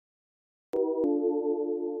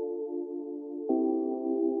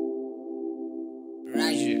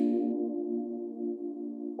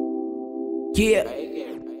Yeah,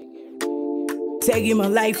 taking my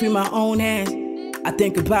life in my own hands. I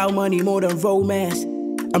think about money more than romance.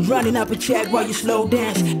 I'm running up a check while you slow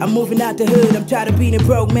dance. I'm moving out the hood, I'm tired of being a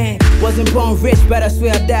broke man. Wasn't born rich, but I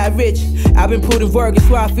swear I died rich. I've been putting work, it's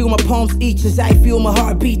why I feel my palms each as I feel my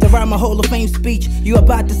heartbeat around my Hall of Fame speech. You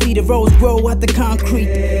about to see the rose grow out the concrete.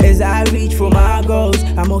 As I reach for my goals,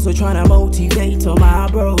 I'm also trying to motivate all my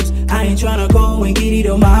bros. I ain't trying to go and get it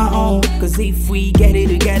on my own, cause if we get it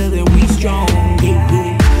together then we strong.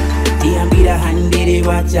 Tiambira handere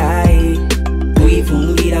wachai,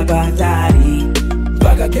 kuifungira batari.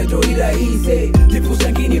 Paga Ghetto iraise, tipu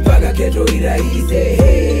sangini paga Ghetto iraise.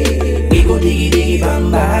 Ego digi digi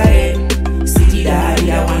bambare, city dari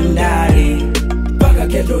ya wandare. Paga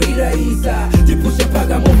Ghetto iraisa, tipu se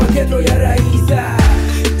paga mofa Ghetto ya raisa.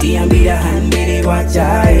 Tiambira handere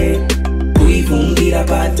wachai, kuifungira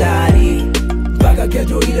batari. Paga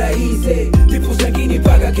Ghetto iraise, tipu sangini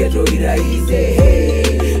paga Ghetto iraise.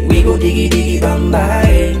 Ego digi digi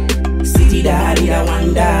bambare, city dari ya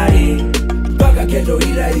wandare. Paga Ghetto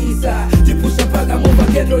iraisa, tipusa paga mofa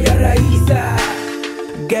Ghetto ya raisa.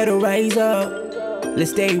 Ghetto rise up,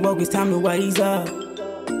 let's stay woke, it's time to wise up.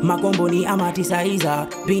 Makombo ni amati saiza,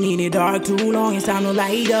 been in the dark too long, it's time to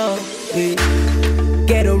light up. Hey.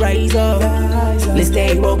 Ghetto rise up, let's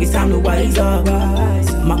stay woke, it's time to wise up.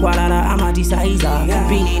 Makwalala amati saiza,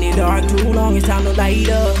 been in the dark too long, it's time to light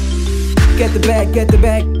up. Get the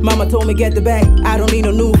bag, mama told me get the bag. I don't need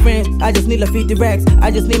no new friends, I just need like 50 racks. I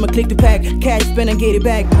just need my click to pack, cash spend and get it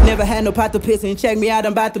back. Never had no pot to piss and check me out,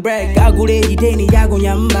 I'm about to brag. Gagule deni yago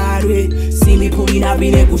nyambare, see me pulling up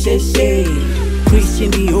in a kusheshe. Christian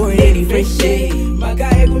Dior ready fresh.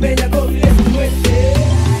 Magaye kumenya confidence mwese.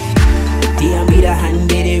 Tiambira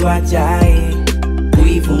handere wachai,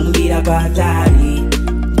 kuifungira batari.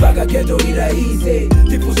 Paga Ghetto iraise,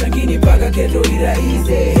 tipu sangini paga Ghetto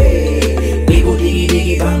iraise. Ego digi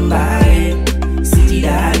digi bambare, city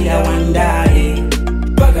dari ya wandare.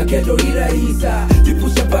 Paga Ghetto iraisa, tipu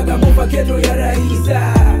se paga mofa Ghetto ya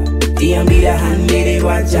raisa. Tiambira handere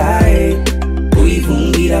wachai,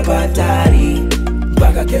 kuifungira batari.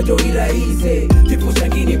 Paga Ghetto iraise, tipu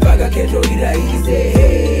sangini paga Ghetto iraise.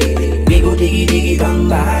 Ego digi digi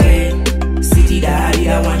bambare.